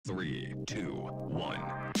3, 2,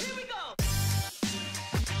 1. Here we go!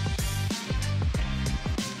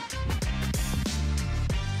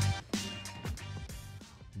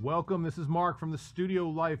 Welcome, this is Mark from the Studio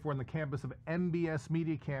Life. We're on the campus of MBS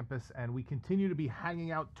Media Campus, and we continue to be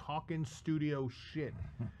hanging out talking studio shit.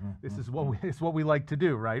 This is what we like to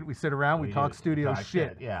do, right? We sit around, we talk studio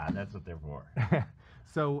shit. Yeah, that's what they're for.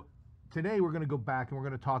 So today we're going to go back and we're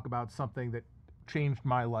going to talk about something that changed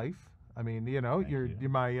my life. I mean, you know, you're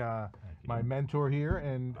my mentor here,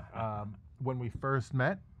 and when we first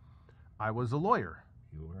met, I was a lawyer.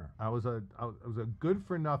 You were. I was a good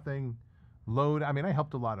for nothing load. I mean, I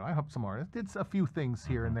helped I helped some artists, did a few things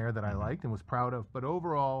here and there that I liked and was proud of, but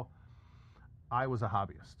overall, I was a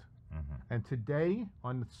hobbyist. And today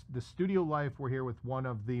on the Studio Life, we're here with one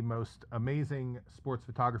of the most amazing sports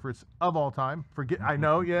photographers of all time. I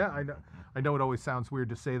know it always sounds weird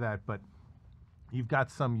to say that, but you've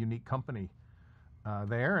got some unique company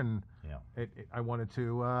there, and I wanted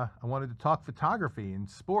to talk photography and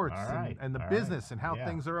sports and the business and how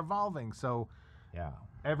things are evolving. So,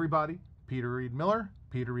 everybody, Peter Reed Miller.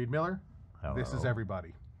 Hello. This is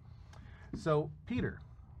everybody. So, Peter,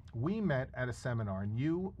 we met at a seminar, and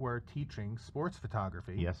you were teaching sports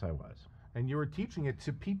photography. Yes, I was. And you were teaching it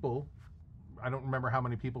to people. I don't remember how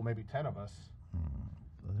many people, maybe 10 of us.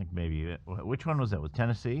 I think maybe, which one was that? Was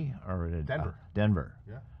Tennessee or Denver? Denver.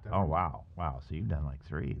 Yeah. Denver. Oh, wow. So you've done like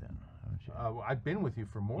 3 then, haven't you? I've been with you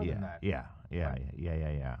for more than that. Yeah.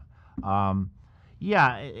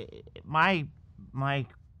 My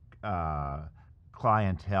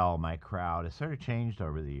clientele, my crowd has sort of changed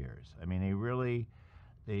over the years. I mean,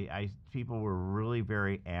 people were really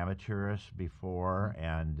very amateurish before,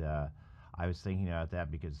 and I was thinking about that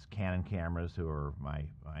because Canon cameras, who are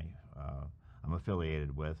I'm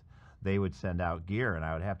affiliated with, they would send out gear, and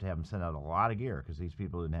I would have to have them send out a lot of gear because these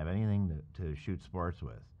people didn't have anything to shoot sports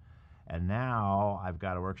with. And now I've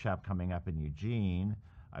got a workshop coming up in Eugene.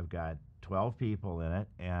 I've got 12 people in it,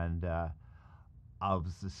 and of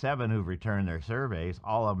the 7 who've returned their surveys,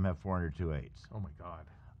 all of them have 402.8s. Oh my God.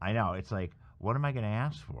 I know. It's like, what am I going to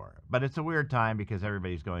ask for? But it's a weird time because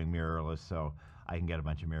everybody's going mirrorless, so I can get a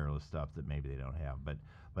bunch of mirrorless stuff that maybe they don't have. But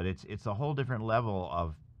it's a whole different level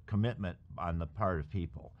of commitment on the part of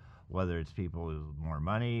people, whether it's people with more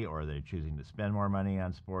money or they're choosing to spend more money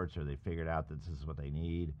on sports or they figured out that this is what they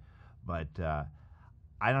need. But I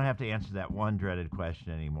don't have to answer that one dreaded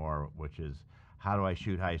question anymore, which is, how do I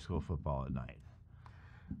shoot high school football at night?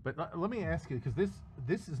 But let me ask you, because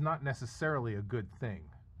this is not necessarily a good thing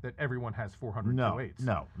that everyone has 402.8s.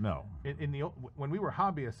 No. When we were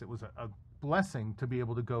hobbyists, it was a blessing to be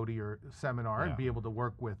able to go to your seminar and be able to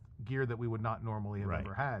work with gear that we would not normally have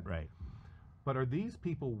ever had. Right. But are these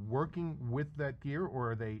people working with that gear,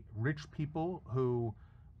 or are they rich people who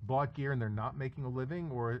bought gear and they're not making a living,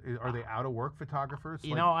 or are they out of work photographers?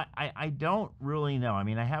 You know, I don't really know. I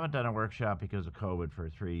mean, I haven't done a workshop because of COVID for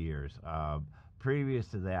 3 years. Previous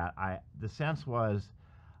to that, the sense was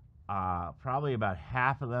probably about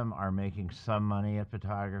half of them are making some money at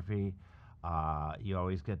photography. You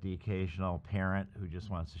always get the occasional parent who just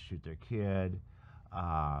wants to shoot their kid.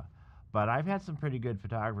 But I've had some pretty good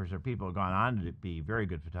photographers, or people who have gone on to be very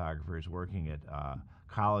good photographers working at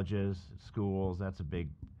colleges, schools. That's a big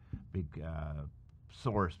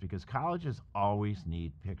source, because colleges always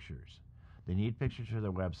need pictures. They need pictures for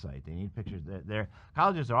their website. They need pictures.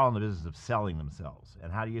 Colleges are all in the business of selling themselves.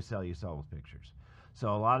 And how do you sell? You sell with pictures.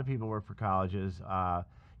 So a lot of people work for colleges.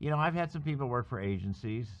 I've had some people work for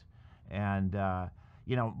agencies. And,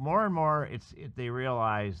 more and more they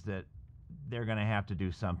realize that they're going to have to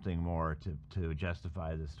do something more to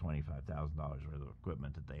justify this $25,000 worth of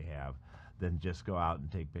equipment that they have than just go out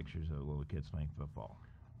and take pictures of little kids playing football.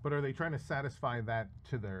 But are they trying to satisfy that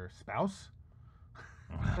to their spouse?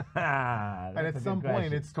 And at some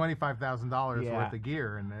point, it's $25,000 worth of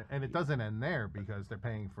gear, and it doesn't end there because they're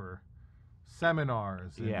paying for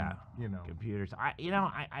seminars. And, computers.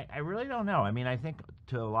 I really don't know. I mean, I think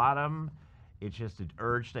to a lot of them, it's just an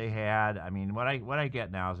urge they had. I mean, what I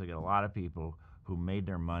get now is I get a lot of people who made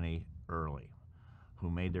their money early, who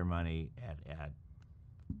made their money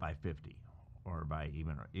by 50 or by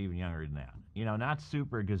even younger than that. Not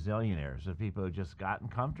super gazillionaires, but people who just gotten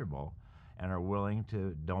comfortable and are willing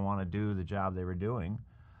to, don't want to do the job they were doing,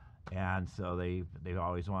 and so they've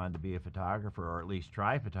always wanted to be a photographer, or at least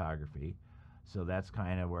try photography. So that's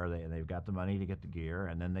kind of where they've got the money to get the gear,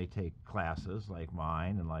 and then they take classes like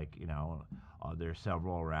mine, and there's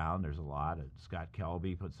several around. There's a lot. Scott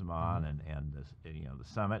Kelby puts them on, and the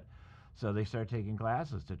Summit. So they start taking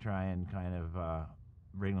classes to try and kind of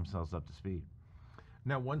bring themselves up to speed.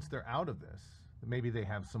 Now, once they're out of this, maybe they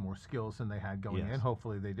have some more skills than they had going Yes. in.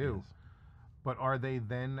 Hopefully they do. Yes. But are they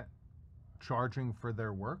then charging for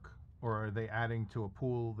their work, or are they adding to a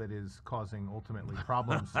pool that is causing ultimately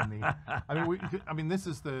problems in the? I mean, this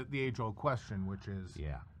is the age-old question, which is,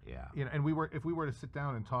 Yeah, yeah. you know, and if we were to sit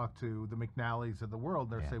down and talk to the McNallys of the world,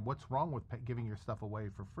 they'd say, what's wrong with giving your stuff away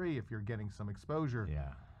for free if you're getting some exposure?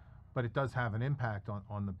 Yeah. But it does have an impact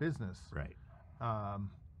on the business. Right.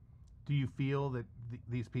 Do you feel that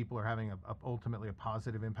these people are having ultimately a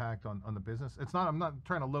positive impact on the business? It's not. I'm not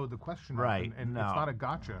trying to load the question up, Right, and no. it's not a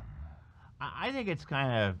gotcha. I think it's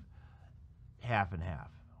kind of half and half.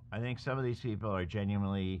 I think some of these people are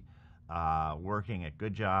genuinely working at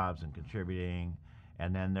good jobs and contributing,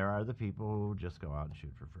 and then there are the people who just go out and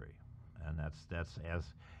shoot for free, and that's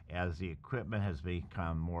as the equipment has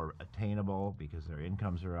become more attainable because their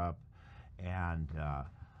incomes are up, and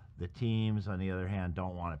the teams, on the other hand,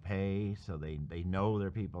 don't want to pay, so they know there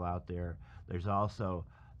are people out there. There's also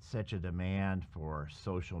such a demand for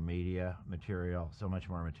social media material, so much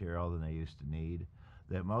more material than they used to need,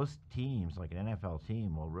 that most teams, like an NFL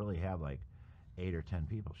team, will really have like 8 or 10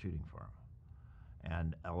 people shooting for them.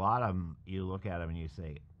 And a lot of them, you look at them and you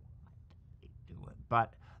say,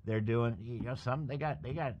 but they're doing, you know, they got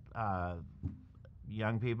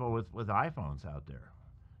young people with iPhones out there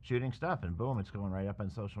shooting stuff, and boom, it's going right up on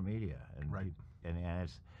social media, and Right.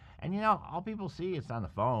 and you know, all people see, it's on the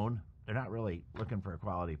phone. They're not really looking for a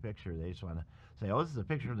quality picture. They just want to say, oh, this is a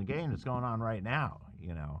picture of the game that's going on right now,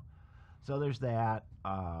 you know. So there's that,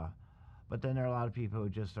 but then there are a lot of people who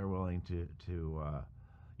just are willing to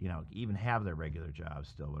you know, even have their regular jobs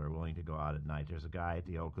still, but are willing to go out at night. There's a guy at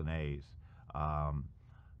the Oakland A's.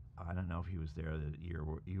 I don't know if he was there the year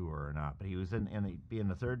you were or not, but he was in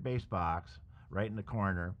the third base box, right in the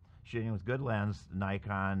corner, shooting with good lens,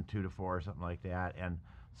 Nikon 2 to 4 or something like that. And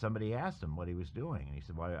somebody asked him what he was doing, and he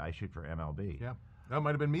said, "Well, I shoot for MLB." Yeah, that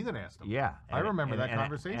might have been me that asked him. Yeah, I remember that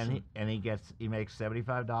conversation. And he makes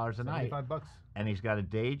 $75 a night, $75. and he's got a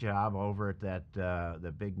day job over at that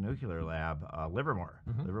the big nuclear lab,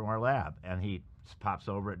 Livermore Lab, and he pops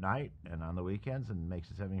over at night and on the weekends and makes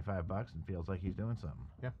the $75 and feels like he's doing something.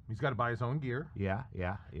 Yeah, he's got to buy his own gear. Yeah.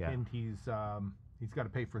 And he's got to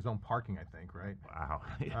pay for his own parking, I think, right?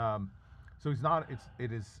 Wow. So he's not.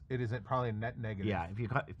 It is probably a net negative. Yeah, if you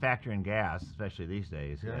factor in gas, especially these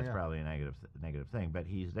days, that's yeah. probably a negative thing. But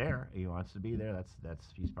he's there. He wants to be there. That's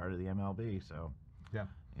he's part of the MLB. So yeah,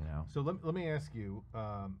 you know. So let me ask you.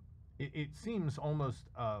 It seems almost,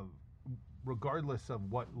 regardless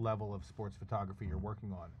of what level of sports photography you're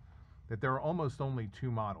working on, that there are almost only two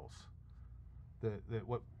models. That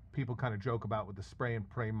what people kind of joke about with the spray and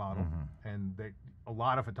pray model, and a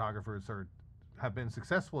lot of photographers have been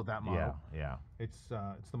successful at that model. Yeah. It's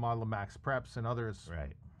the model of Max Preps and others,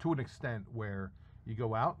 Right. to an extent, where you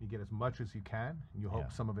go out, you get as much as you can, and you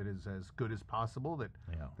hope some of it is as good as possible,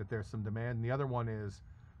 that there's some demand. And the other one is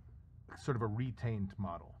sort of a retained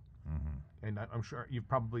model. And I'm sure you've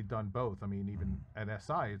probably done both. I mean, even at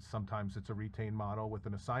SI, sometimes it's a retained model with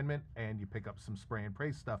an assignment, and you pick up some spray and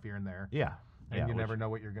pray stuff here and there. Yeah. And you never know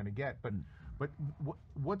what you're going to get. But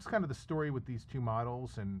what's kind of the story with these two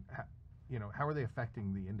models, and how are they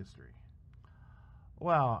affecting the industry?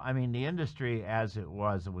 Well, I mean, the industry as it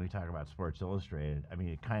was when we talk about Sports Illustrated, I mean,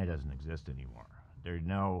 it kind of doesn't exist anymore. There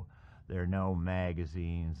are no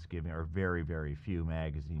magazines giving, or very, very few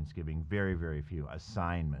magazines giving very, very few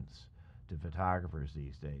assignments to photographers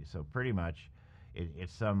these days. So pretty much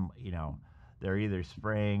it's some, they're either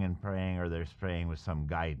spraying and praying, or they're spraying with some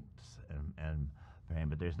guidance and praying,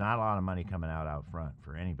 but there's not a lot of money coming out front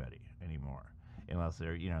for anybody anymore. Unless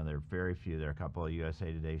there are very few. There are a couple of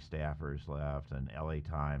USA Today staffers left, and LA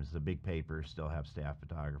Times. The big papers still have staff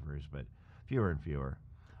photographers, but fewer and fewer.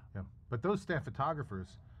 Yeah, but those staff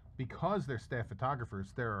photographers, because they're staff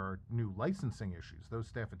photographers, there are new licensing issues. Those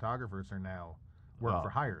staff photographers are now work for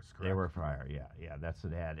hires, correct? They work for hire, yeah. That's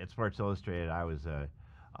an ad. At Sports Illustrated, I was a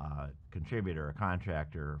contributor, a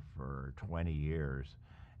contractor for 20 years,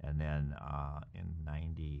 and then in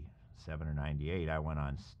 97 or 98, I went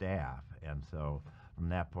on staff, and so from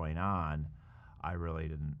that point on, I really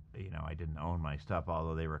didn't own my stuff,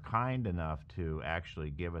 although they were kind enough to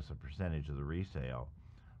actually give us a percentage of the resale.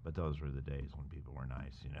 But those were the days when people were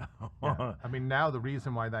nice, Yeah. I mean, now the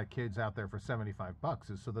reason why that kid's out there for $75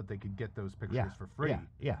 is so that they could get those pictures for free.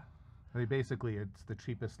 Yeah. I mean, basically, it's the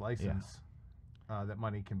cheapest license that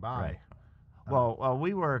money can buy. Right. Well,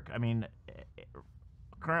 we work. I mean,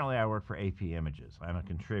 currently I work for AP Images. I'm a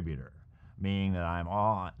contributor, meaning that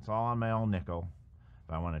it's all on my own nickel.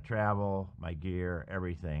 If I want to travel, my gear,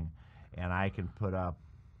 everything, and I can put up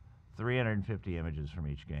 350 images from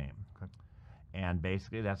each game. Okay. And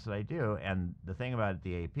basically, that's what I do. And the thing about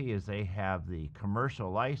the AP is they have the commercial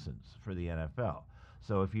license for the NFL.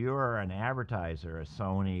 So if you're an advertiser, a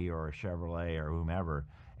Sony or a Chevrolet or whomever,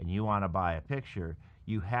 and you want to buy a picture,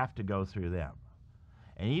 you have to go through them.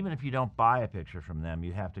 And even if you don't buy a picture from them,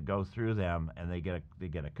 you have to go through them, and they get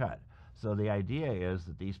a cut. So the idea is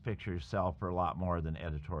that these pictures sell for a lot more than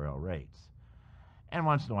editorial rates, and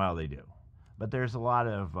once in a while they do. But there's a lot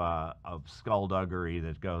of skullduggery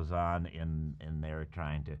that goes on in there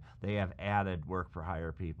trying to. They have added work for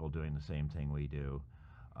hire people doing the same thing we do.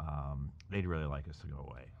 They'd really like us to go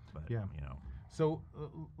away, but Yeah. you know. So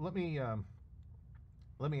let me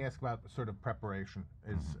ask about sort of preparation.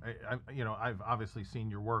 Is I've obviously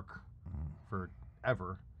seen your work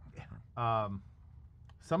forever. Yeah.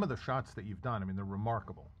 Some of the shots that you've done, I mean, they're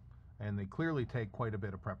remarkable, and they clearly take quite a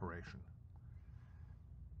bit of preparation.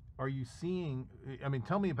 Are you seeing? I mean,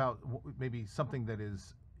 tell me about maybe something that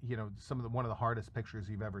is, one of the hardest pictures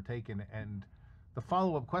you've ever taken. And the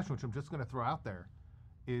follow-up question, which I'm just going to throw out there,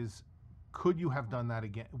 is: could you have done that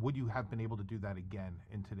again? Would you have been able to do that again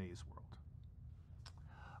in today's world?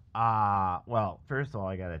 Well, first of all,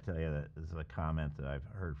 I got to tell you that this is a comment that I've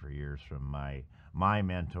heard for years from my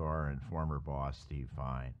mentor and former boss, Steve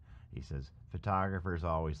Fine. He says, photographers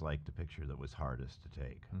always liked the picture that was hardest to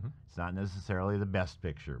take. Mm-hmm. It's not necessarily the best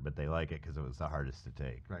picture, but they like it because it was the hardest to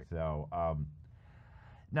take. Right. So,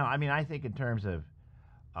 no, I mean, I think in terms of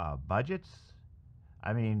budgets,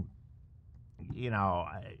 I mean,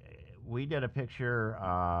 we did a picture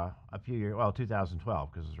a few years, 2012,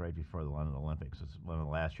 because it was right before the London Olympics. It's one of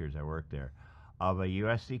the last years I worked there, of a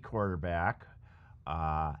USC quarterback.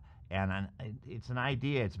 And it's an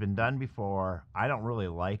idea. It's been done before. I don't really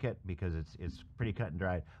like it because it's pretty cut and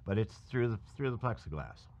dried. But it's through the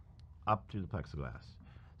plexiglass, up through the plexiglass.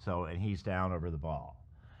 So, and he's down over the ball,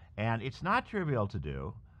 and it's not trivial to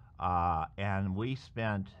do. And we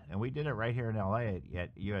did it right here in LA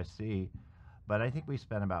at USC, but I think we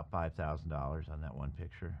spent about $5,000 on that one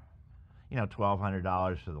picture.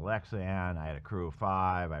 $1,200 for the Lexan. I had a crew of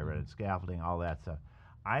 5. I rented scaffolding, all that stuff.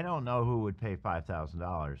 I don't know who would pay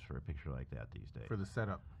 $5,000 for a picture like that these days. For the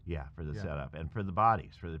setup. Yeah, for the setup and for the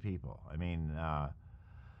bodies, for the people. I mean,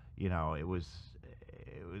 it was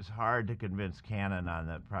hard to convince Canon on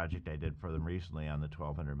that project I did for them recently on the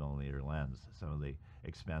 1200 millimeter lens. Some of the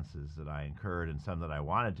expenses that I incurred and some that I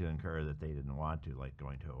wanted to incur that they didn't want to, like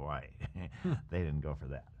going to Hawaii. They didn't go for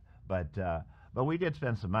that. But we did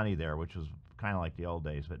spend some money there, which was kind of like the old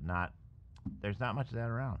days, but there's not much of that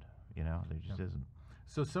around. There just isn't.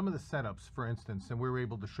 So some of the setups, for instance, and we were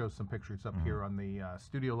able to show some pictures up here on the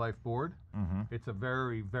Studio Life board. Mm-hmm. It's a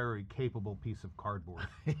very, very capable piece of cardboard.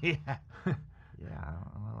 Yeah.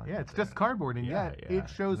 I like it's just cardboard, and yet it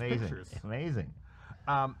shows pictures. Amazing.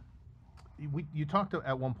 You talked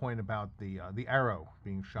at one point about the arrow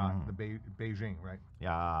being shot in the Beijing, right?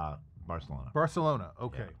 Yeah, Barcelona. Barcelona,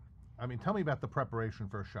 okay. Yeah. I mean, tell me about the preparation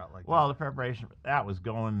for a shot like that. Well, the preparation for that was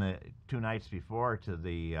going 2 nights before to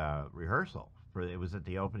the rehearsal. It was at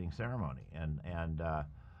the opening ceremony, and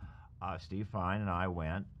Steve Fine and I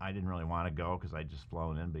went. I didn't really want to go because I'd just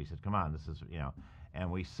flown in, but he said, "Come on, this is And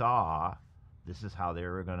we saw this is how they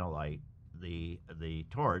were going to light the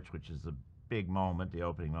torch, which is the big moment, the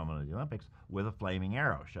opening moment of the Olympics, with a flaming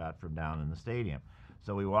arrow shot from down in the stadium.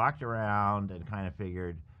 So we walked around and kind of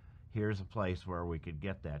figured, here's a place where we could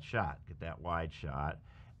get that shot, get that wide shot.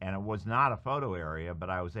 And it was not a photo area, but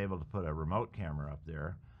I was able to put a remote camera up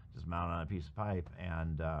there, just mount on a piece of pipe,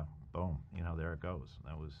 and boom, there it goes.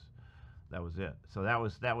 That was it. So that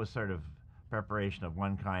was sort of preparation of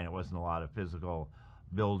one kind. It wasn't a lot of physical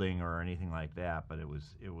building or anything like that, but it was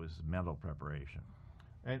mental preparation.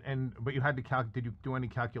 But you had to did you do any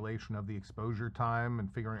calculation of the exposure time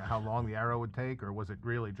and figuring out how long the arrow would take, or was it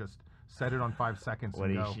really just set it on 5 seconds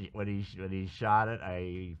and go? When he shot it,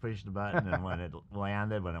 I pushed the button, and when it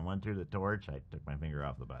landed, when it went through the torch, I took my finger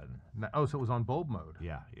off the button. So it was on bulb mode.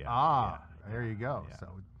 Yeah. There you go. Yeah.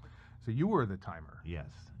 So you were the timer. Yes.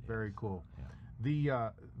 Very cool. Yeah.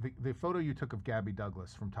 The photo you took of Gabby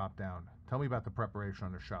Douglas from top down. Tell me about the preparation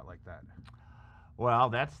on a shot like that. Well,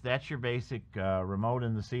 that's your basic remote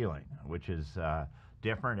in the ceiling, which is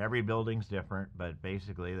different. Every building's different, but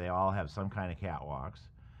basically they all have some kind of catwalks.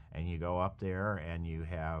 And you go up there and you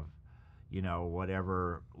have,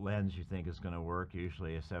 whatever lens you think is going to work,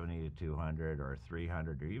 usually a 70 to 200 or a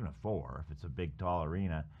 300 or even a 4 if it's a big, tall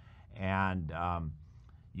arena. And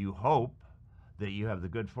you hope that you have the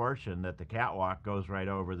good fortune that the catwalk goes right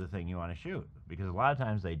over the thing you want to shoot, because a lot of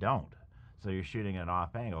times they don't. So you're shooting at an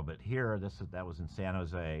off angle. But here, that was in San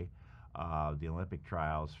Jose, the Olympic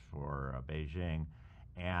trials for Beijing,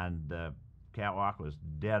 and the catwalk was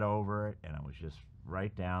dead over it, and it was just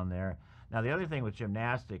right down there. Now, the other thing with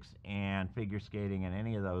gymnastics and figure skating and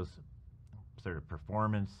any of those sort of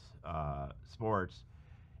performance sports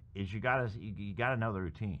is you gotta know the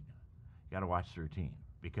routine. You gotta watch the routine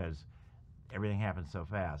because everything happens so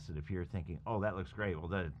fast that if you're thinking, oh, that looks great, well,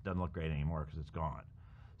 that doesn't look great anymore because it's gone.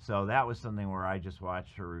 So that was something where I just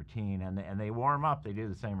watched her routine, and they warm up. They do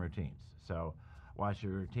the same routines. So watch the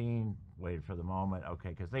routine, wait for the moment, okay,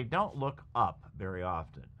 because they don't look up very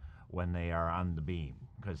often when they are on the beam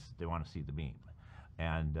because they want to see the beam.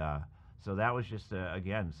 And so that was just,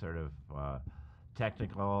 again, sort of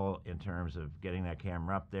technical in terms of getting that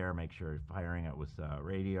camera up there, make sure firing it with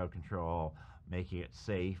radio control, making it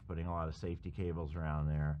safe, putting a lot of safety cables around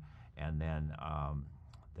there, and then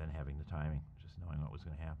having the timing, just knowing what was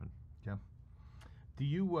going to happen. Yeah. Do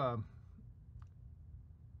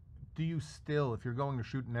you still, if you're going to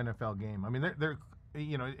shoot an NFL game, I mean, they're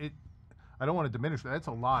you know, I don't want to diminish that. That's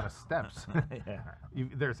a lot of steps. Yeah.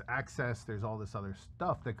 There's access. There's all this other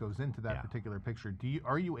stuff that goes into that Yeah. particular picture.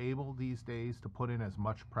 Are you able these days to put in as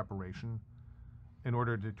much preparation in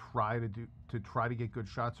order to try to get good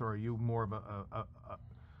shots, or are you more of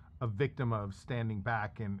a victim of standing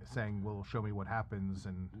back and saying, "Well, show me what happens"?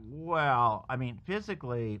 And Well, I mean,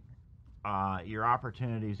 physically, your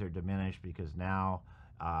opportunities are diminished because now,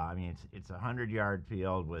 I mean, it's a 100-yard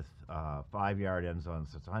field with 5-yard end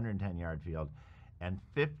zones, so it's a 110-yard field, and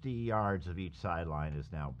 50 yards of each sideline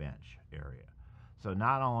is now bench area. So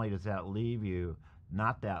not only does that leave you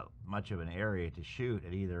not that much of an area to shoot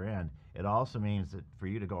at either end, it also means that for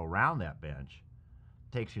you to go around that bench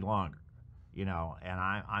takes you longer. You know, and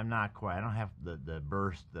I'm not quite, I don't have the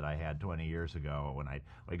burst that I had 20 years ago when I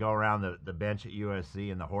go around the bench at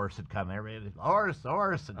USC and the horse had come, everybody, horse,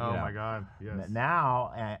 and, oh my God, yes.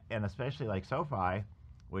 Now, and especially like SoFi,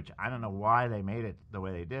 which I don't know why they made it the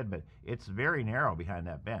way they did, but it's very narrow behind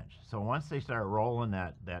that bench. So once they start rolling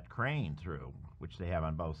that crane through, which they have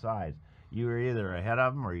on both sides, you're either ahead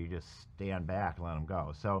of them or you just stand back and let them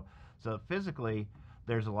go. So physically,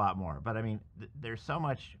 there's a lot more. But I mean, there's so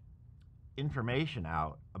much information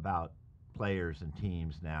out about players and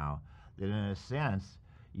teams now that in a sense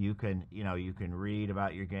you can read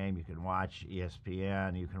about your game, you can watch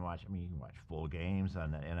ESPN, you can watch full games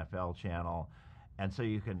on the NFL channel, and so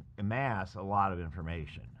you can amass a lot of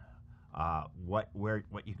information. What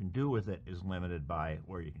you can do with it is limited by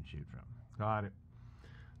where you can shoot from. Got it.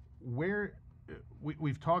 Where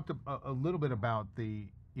we've talked a little bit about the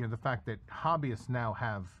fact that hobbyists now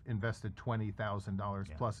have invested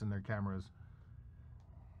 $20,000 plus in their cameras.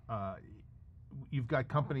 You've got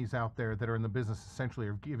companies out there that are in the business essentially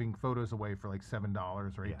of giving photos away for like $7 or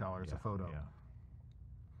 $8 a photo. Yeah.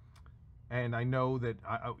 And I know that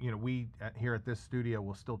we here at this studio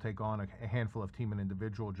will still take on a handful of team and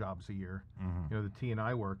individual jobs a year. Mm-hmm. The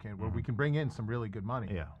T&I work, and where we can bring in some really good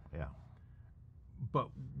money. Yeah, yeah. But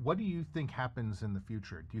what do you think happens in the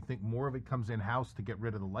future? Do you think more of it comes in-house to get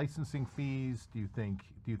rid of the licensing fees? Do you think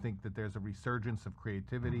that there's a resurgence of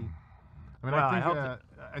creativity? I mean, well,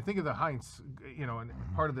 I think of the Heinz, and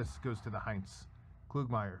part of this goes to the Heinz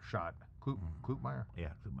Klugmeier shot. Klugmeier?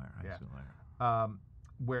 Yeah, Klugmeier.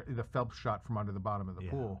 Where the Phelps shot from under the bottom of the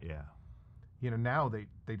pool. Yeah. Now they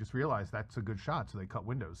just realize that's a good shot, so they cut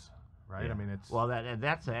windows, right? Yeah. I mean, it's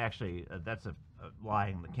that's actually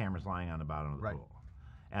lying. The camera's lying on the bottom of the pool,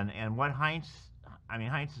 and what Heinz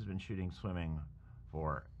has been shooting swimming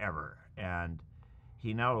forever, and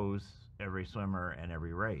he knows every swimmer and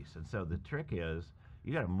every race, and so the trick is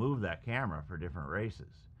you got to move that camera for different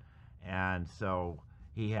races, and so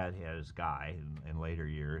he had his guy in later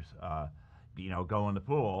years, go in the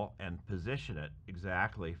pool and position it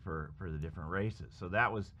exactly for the different races. So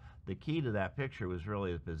that was the key to that picture, was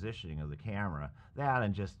really the positioning of the camera. That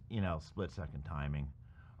and just split-second timing.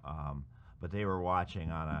 But they were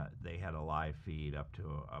watching they had a live feed up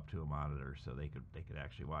to a monitor, so they could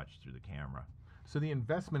actually watch through the camera. So the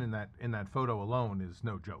investment in that photo alone is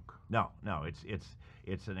no joke. No,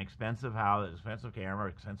 it's an expensive camera,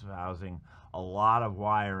 expensive housing, a lot of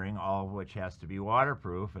wiring, all of which has to be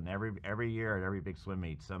waterproof. And every year at every big swim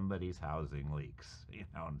meet, somebody's housing leaks.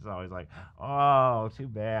 And it's always like, oh, too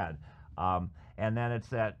bad. And then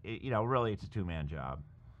it's really it's a two-man job.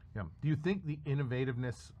 Yeah. Do you think the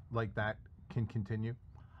innovativeness like that can continue?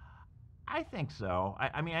 I think so.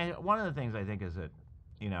 One of the things I think is that,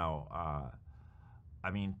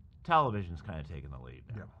 television's kind of taken the lead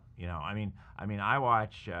now. Yeah.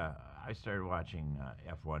 I started watching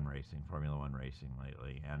F1 racing, Formula One racing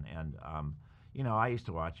lately, and I used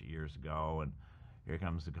to watch it years ago, and here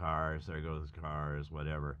comes the cars, there goes the cars,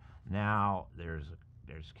 whatever. Now there's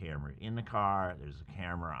There's a camera in the car. There's a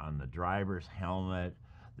camera on the driver's helmet.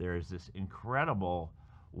 There's this incredible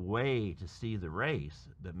way to see the race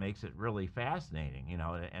that makes it really fascinating, you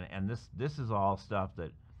know. And this is all stuff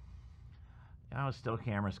that, you know, still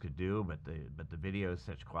cameras could do, but the video is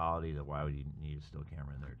such quality that why would you need a still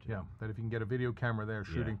camera in there too? Yeah, that if you can get a video camera there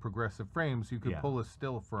shooting progressive frames, you could pull a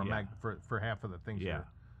still for a for half of the things. Yeah.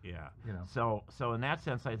 You know. So in that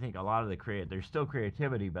sense, I think a lot of there's still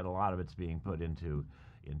creativity, but a lot of it's being put into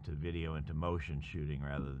video, into motion shooting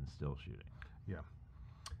rather than still shooting. Yeah.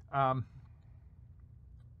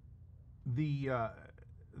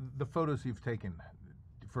 The photos you've taken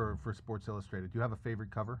for Sports Illustrated, do you have a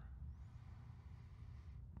favorite cover?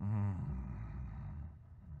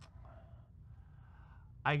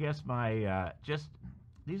 I guess my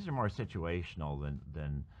these are more situational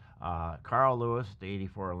than Carl Lewis at the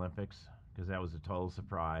 '84 Olympics, because that was a total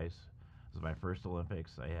surprise. It was my first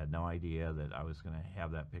Olympics. I had no idea that I was going to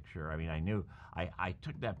have that picture. I mean, I knew I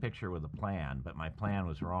took that picture with a plan, but my plan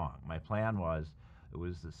was wrong. My plan was, it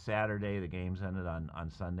was the Saturday, the games ended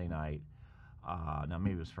on Sunday night. No,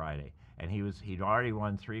 maybe it was Friday. And he'd already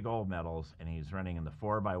won 3 gold medals, and he's running in the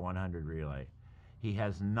 4x100 relay. He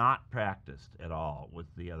has not practiced at all with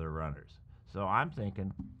the other runners. So I'm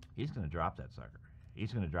thinking, he's going to drop that sucker.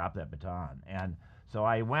 He's going to drop that baton. And so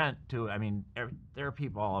I went to, I mean, there are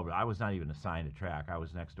people all over. I was not even assigned a track. I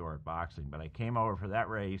was next door at boxing. But I came over for that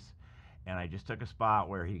race, and I just took a spot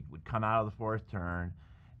where he would come out of the 4th turn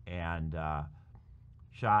and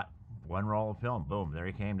shot 1 roll of film. Boom, there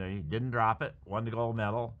he came. There, he didn't drop it, won the gold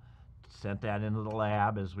medal, sent that into the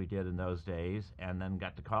lab as we did in those days, and then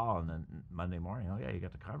got the call. And then Monday morning, oh yeah, you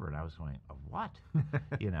got the cover. And I was going, oh, what?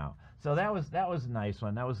 You know. So that was a nice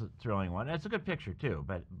one. That was a thrilling one. It's a good picture too.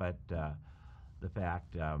 But the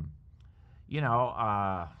fact, you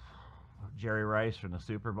know, Jerry Rice from the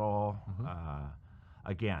Super Bowl.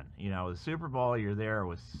 Again, you know, the Super Bowl, you're there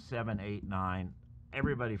with 7, 8, 9.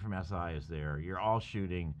 Everybody from SI is there. You're all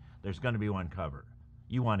shooting. There's going to be one cover.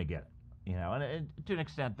 You want to get it, you know. And to an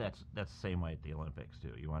extent, that's the same way at the Olympics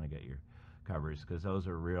too. You want to get your covers because those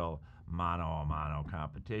are real mano-a-mano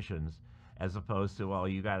competitions, as opposed to, well,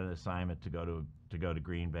 you got an assignment to go to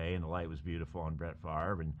Green Bay and the light was beautiful on Brett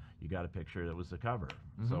Favre and you got a picture that was the cover.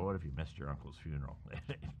 So what if you missed your uncle's funeral?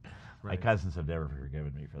 My cousins have never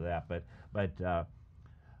forgiven me for that, but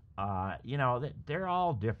you know, they're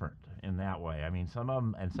all different in that way. I mean, some of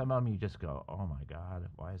them you just go, oh my God,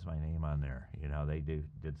 why is my name on there? You know, they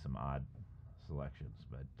did some odd selections,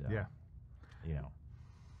 but yeah, you know.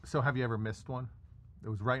 So have you ever missed one? It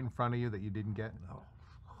was right in front of you that you didn't get? Oh.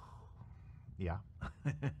 Yeah.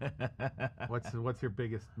 What's your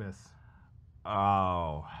biggest miss?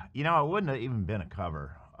 Oh, you know, it wouldn't have even been a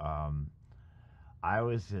cover.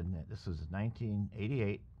 This was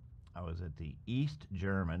 1988. I was at the East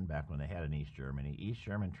German, back when they had an East Germany, East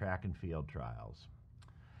German track and field trials.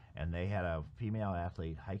 And they had a female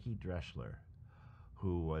athlete, Heike Dreschler,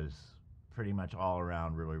 who was pretty much all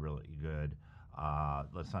around really, really good.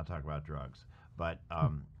 Let's not talk about drugs. But,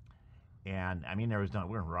 and I mean,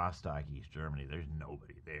 we're in Rostock, East Germany. There's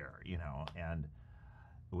nobody there, you know. And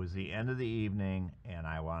it was the end of the evening, and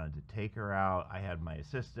I wanted to take her out. I had my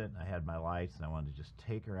assistant, I had my lights, and I wanted to just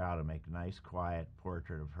take her out and make a nice, quiet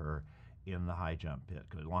portrait of her in the high jump pit,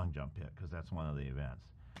 long jump pit, because that's one of the events.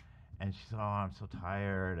 And she said, oh, I'm so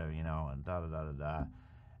tired, you know, and da-da-da-da-da.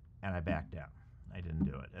 And I backed down. I didn't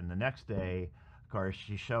do it. And the next day, of course,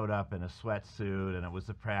 she showed up in a sweatsuit, and it was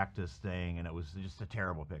a practice thing, and it was just a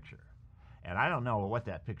terrible picture. And I don't know what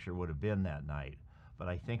that picture would have been that night, but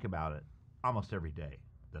I think about it almost every day,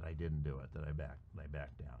 that I didn't do it, that I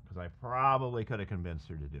backed down, because I probably could have convinced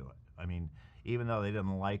her to do it. I mean, even though they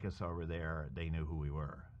didn't like us over there, they knew who we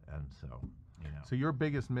were, and so, you know. So your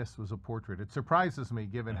biggest miss was a portrait. It surprises me,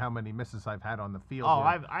 given how many misses I've had on the field. Oh,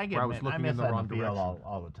 where I was looking miss in the on wrong the field direction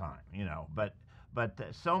all the time, you know. But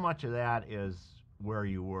so much of that is where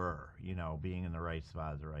you were, you know, being in the right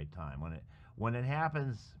spot at the right time. When it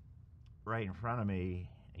happens right in front of me,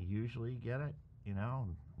 I usually get it, you know,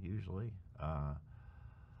 usually.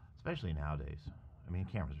 Especially nowadays. I mean,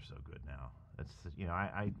 cameras are so good now. It's, you know,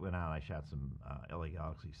 I went out, I shot some LA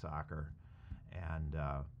Galaxy soccer, and,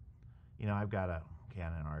 you know, I've got a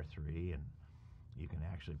Canon R3, and you can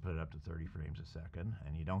actually put it up to 30 frames a second,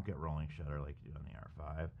 and you don't get rolling shutter like you do on the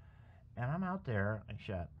R5. And I'm out there, I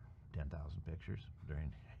shot 10,000 pictures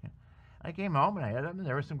during, I came home and I had them, and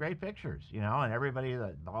there were some great pictures, you know, and everybody,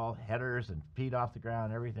 all headers and feet off the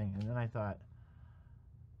ground and everything. And then I thought,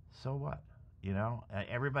 so what? You know,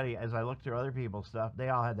 everybody, as I looked through other people's stuff, they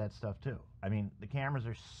all had that stuff too. I mean, the cameras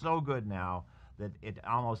are so good now that it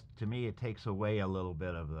almost, to me, it takes away a little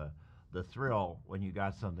bit of the thrill when you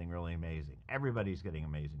got something really amazing. Everybody's getting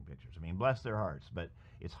amazing pictures. I mean, bless their hearts, but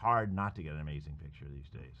it's hard not to get an amazing picture these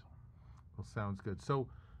days. Well, sounds good. So,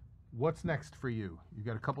 what's next for you? You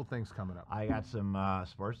got a couple things coming up. I got some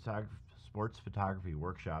sports photography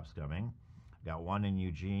workshops coming. Got one in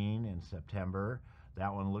Eugene in September.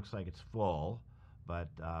 That one looks like it's full, but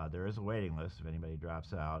there is a waiting list if anybody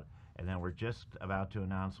drops out. And then we're just about to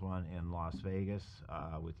announce one in Las Vegas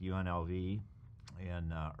with UNLV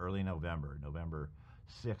in early November, November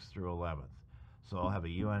 6th through 11th. So I'll have a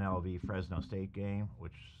UNLV Fresno State game,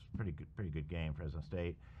 which is pretty good game, Fresno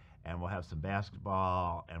State, and we'll have some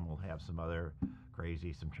basketball, and we'll have some other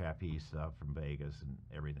some trapeze stuff from Vegas and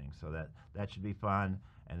everything. So that should be fun.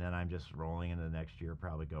 And then I'm just rolling into the next year,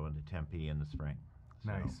 probably going to Tempe in the spring.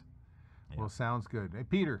 So, Nice. yeah. Well, sounds good. Hey,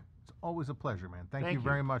 Peter, it's always a pleasure, man. Thank you Thank you.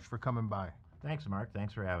 very much for coming by. Thanks, Mark.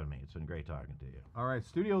 Thanks for having me. It's been great talking to you. All right,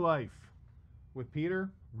 Studio Life with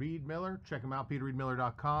Peter Reed Miller. Check him out,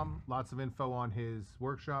 peterreedmiller.com. Lots of info on his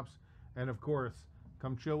workshops. And, of course,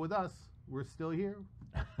 come chill with us. We're still here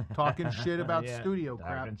talking shit about Yeah, studio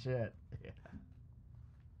crap. talking shit. Yeah.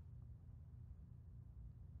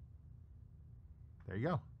 There you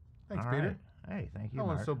go. Thanks, All Peter. right. Hey, thank you, That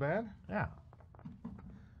Mark. wasn't so bad. Yeah.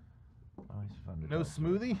 Always fun to No talk to.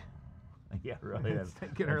 smoothie? Yeah, really. It's that-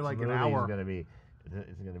 taking her that like an smoothie hour.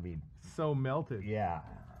 It's gonna be. So melted. Yeah.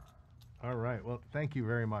 All right. Well, thank you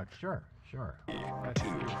very much. Sure. That's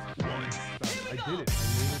good stuff. I did it. I made it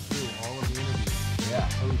through all of the interviews.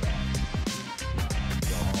 Yeah.